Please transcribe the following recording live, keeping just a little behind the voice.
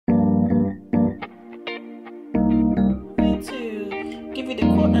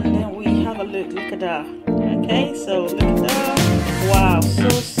and then we have a look. Look at that. Okay, so look at that. Wow, so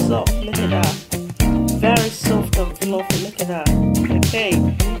soft. Look at that. Very soft and fluffy. Look at that. Okay,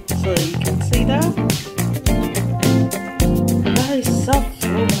 so you can see that. Very soft. Oh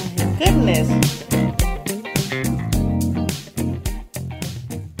my goodness.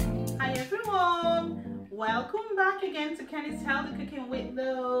 Hi everyone. Welcome back again to Kenny's Healthy Cooking with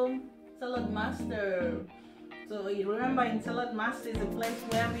the Saladmaster. So you remember, in Saladmaster is a place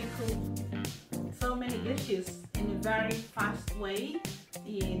where we cook so many dishes in a very fast way,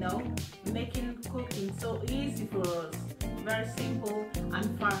 you know, making cooking so easy for us, very simple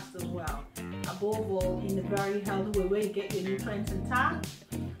and fast as well. Above all, in a very healthy way where you get your nutrients intact.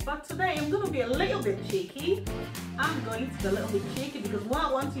 But today I'm going to be a little bit cheeky. I'm going to be a little bit cheeky because what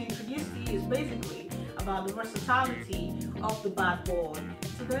I want to introduce to you is basically about the versatility of the bad boy.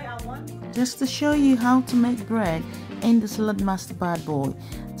 Today I want just to show you how to make bread in the Saladmaster bad boy.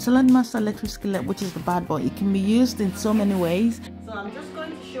 Saladmaster electric skillet, which is the bad boy, it can be used in so many ways. So I'm just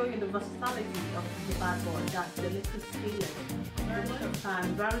going to show you the versatility of the bad boy, that's the electric skillet. Very short time,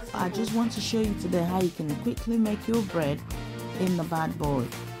 very simple. I just want to show you today how you can quickly make your bread in the bad boy.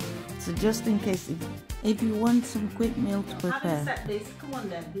 So just in case if you want some quick meal to prepare. Having said this, come on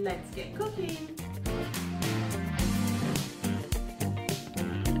then, let's get cooking.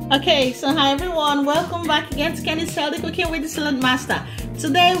 Okay, so hi everyone, welcome back again to Kenny's Healthy Cooking with the Saladmaster.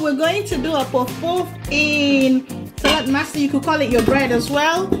 Today we're going to do a puff puff in Saladmaster. You could call it your bread as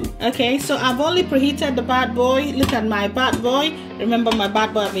well. Okay, so I've only preheated the bad boy. Look at my bad boy. Remember my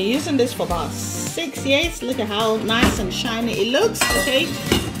bad boy, I've been using this for about 6 years. Look at how nice and shiny it looks. Okay,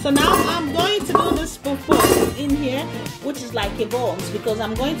 so now I'm going to do this puff puff in here, which is like a Buns, because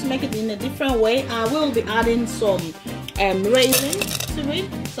I'm going to make it in a different way. I will be adding some raisin to it.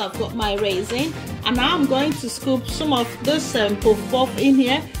 So I've got my raisin, and now I'm going to scoop some of this puff puff in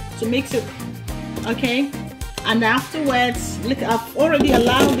here to mix it. Okay, and afterwards, look, I've already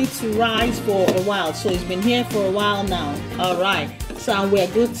allowed it to rise for a while, so it's been here for a while now. All right, so we're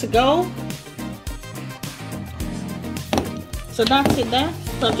good to go. So that's it there.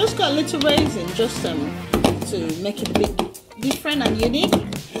 So I've just got a little raisin just to make it a bit different and unique.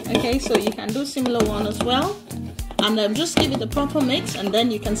 Okay, so you can do similar one as well. And just give it the proper mix, and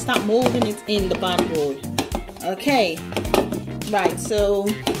then you can start molding it in the bad boy. Okay, right, so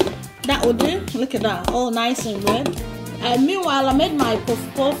that will do. Look at that, all nice and red. And meanwhile, I made my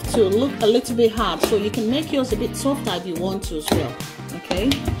puff puff to look a little bit hard, so you can make yours a bit softer if you want to as well. Okay,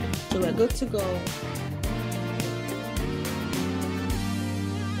 so we're good to go.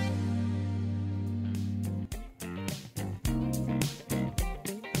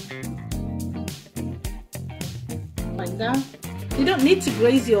 Like that. You don't need to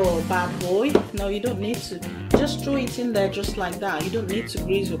graze your bad boy. No, you don't need to. Just throw it in there just like that. You don't need to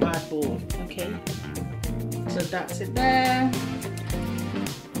graze your bad boy. Okay, so that's it there,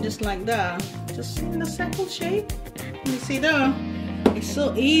 just like that, just in the circle shape. You see there, it's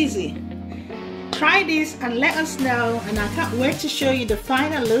so easy. Try this and let us know, and I can't wait to show you the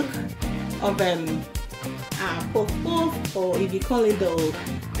final look of puff puff, or if you call it the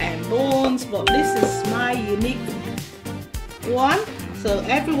Buns, but this is my unique one, so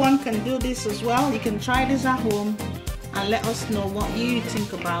everyone can do this as well. You can try this at home and let us know what you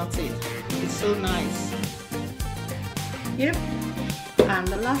think about it. It's so nice. Yep, and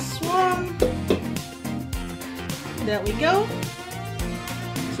the last one, there we go.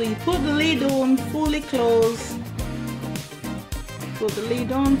 So you put the lid on fully closed, put the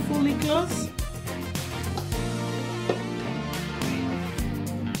lid on fully closed.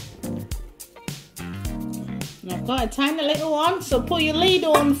 I've got a tiny little one, so put your lid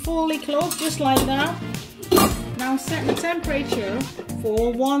on fully closed just like that. Now set the temperature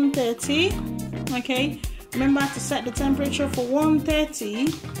for 130. Okay, remember to set the temperature for 130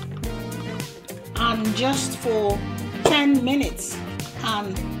 and just for 10 minutes,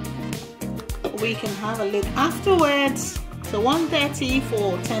 and we can have a look afterwards. So 130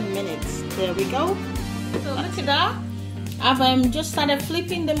 for 10 minutes. There we go. So look at that. I've just started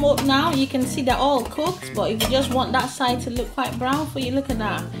flipping them up now. You can see they're all cooked, but if you just want that side to look quite brown for you, look at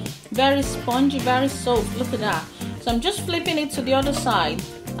that. Very spongy, very soft, look at that. So I'm just flipping it to the other side,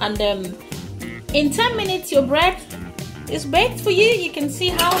 and in 10 minutes your bread is baked for you. You can see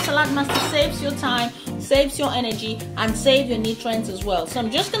how Saladmaster saves your time, saves your energy, and saves your nutrients as well. So I'm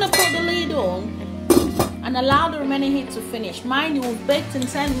just gonna put the lid on and allow the remaining heat to finish. Mine, it was baked in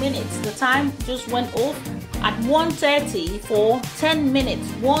 10 minutes. The time just went off at 130 for 10 minutes.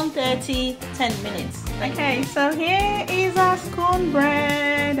 130, 10 minutes. Okay, so here is our scone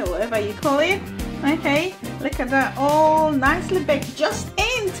bread, or whatever you call it. Okay, look at that, all nicely baked just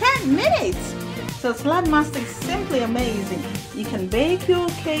in 10 minutes. So Saladmaster is simply amazing. You can bake your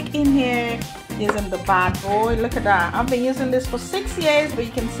cake in here using the bad boy. Look at that. I've been using this for 6 years, but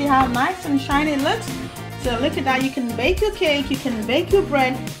you can see how nice and shiny it looks. So look at that. You can bake your cake, you can bake your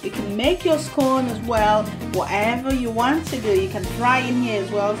bread, you can make your scone as well. Whatever you want to do, you can fry in here as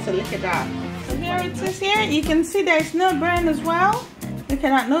well. So look at that. So here it is here. You can see there's no burn as well. Look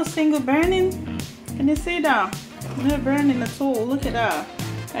at that. No single burning. Can you see that? No burning at all. Look at that.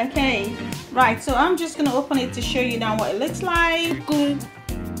 Okay. Right. So I'm just going to open it to show you now what it looks like. Good.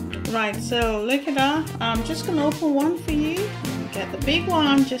 Right. So look at that. I'm just going to open one for you. Get the big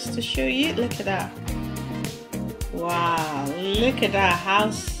one just to show you. Look at that. Wow, look at that,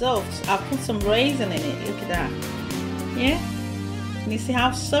 how soft. I put some raisin in it. Look at that. Yeah, can you see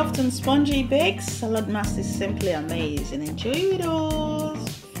how soft and spongy it bakes? Saladmaster is simply amazing. Enjoy those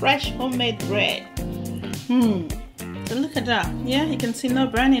fresh homemade bread. So look at that. Yeah, you can see no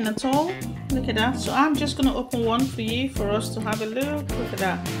burning at all. Look at that. So I'm just gonna open one for you for us to have a look. Look at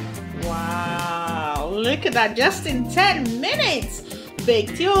that. Wow, look at that. Just in 10 minutes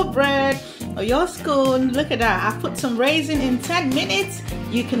baked your bread or your scone. Look at that. I put some raisin in 10 minutes.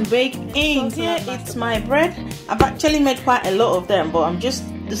 You can bake in. So here it's my bread. I've actually made quite a lot of them, but I'm just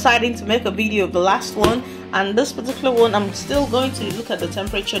deciding to make a video of the last one. And this particular one, I'm still going to look at the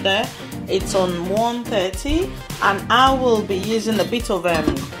temperature there. It's on 130, and I will be using a bit of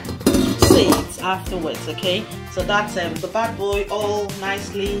seeds afterwards. Okay, so that's the bad boy all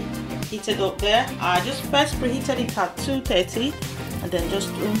nicely heated up there. I just first preheated it at 230, and then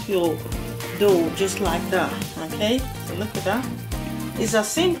just lump your dough just like that. Okay, so look at that. It's as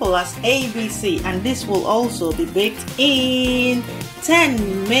simple as ABC, and this will also be baked in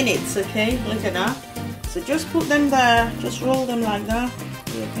 10 minutes. Okay, look at that. So just put them there, just roll them like that.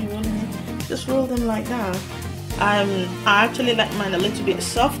 Just roll them like that. I actually like mine a little bit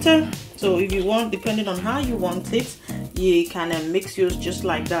softer, so if you want, depending on how you want it, you can mix yours just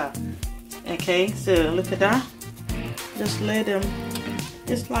like that. Okay, so look at that. Just lay them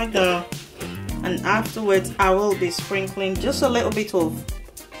just like that, and afterwards I will be sprinkling just a little bit of,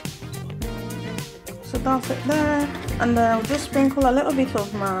 so that's it there, and I'll just sprinkle a little bit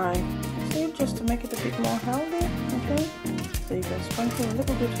of my seed just to make it a bit more healthy. Okay, so you can sprinkle a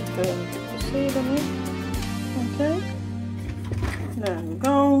little bit of the seed in it. Okay, there we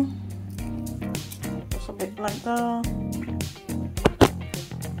go, just a bit like that.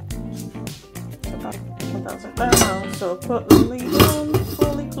 That's it there now. So put the lid on,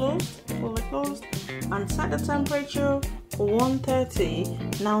 fully closed, and set the temperature for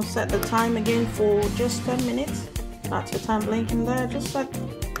 130. Now set the time again for just 10 minutes. That's the time blinking there. Just set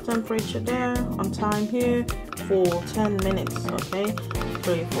temperature there on time here for 10 minutes. Okay,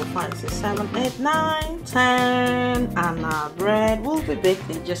 3, 4, 5, 6, 7, 8, 9, 10, and our bread will be baked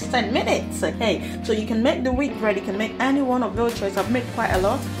in just 10 minutes. Okay, so you can make the wheat bread, you can make any one of your choice. I've made quite a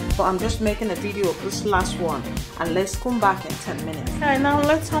lot, but I'm just making a video of this last one, and let's come back in 10 minutes. Okay, now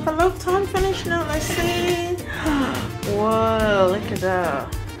let's have a look. Time finished now. Let's see. Whoa, look at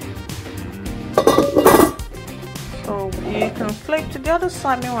that. So you can flip to the other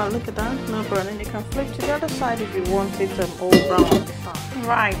side. Meanwhile, look at that, no burning. You can flip to the other side if you want it all brown on the side.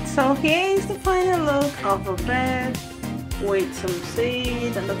 Right, so here is the final look of the bread with some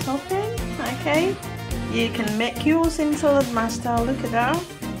seed and the topping. Okay, you can make yours in Saladmaster. Look at that.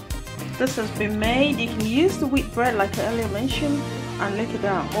 This has been made. You can use the wheat bread like I earlier mentioned, and look at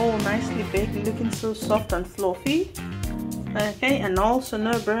that, all nicely baked, looking so soft and fluffy. Okay, and also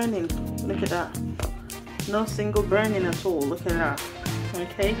no burning. Look at that, no single burning at all. Look at that.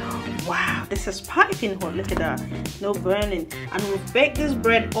 Okay, wow, this is piping hot. Look at that, no burning, and we've baked this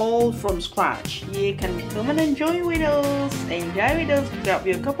bread all from scratch. You can come and enjoy with us. Grab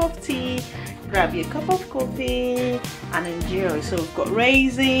your cup of tea, grab your cup of coffee, and enjoy. So we've got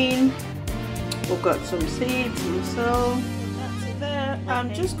raisin, we've got some seeds, so that's it there.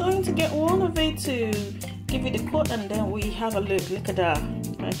 I'm just going to get one of it to give it a coat, and then we have a look. Look at that.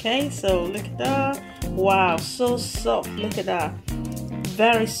 Okay, so look at that. Wow, so soft. Look at that,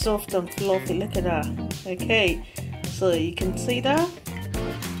 very soft and fluffy. Look at that. Okay, so you can see that,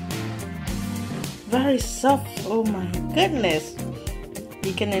 very soft. Oh my goodness,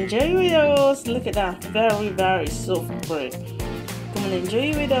 you can enjoy with those. Look at that, very soft bread. Come and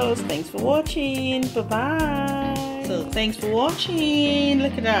enjoy with those. Thanks for watching. Bye bye. So thanks for watching.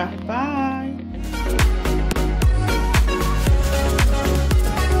 Look at that. Bye.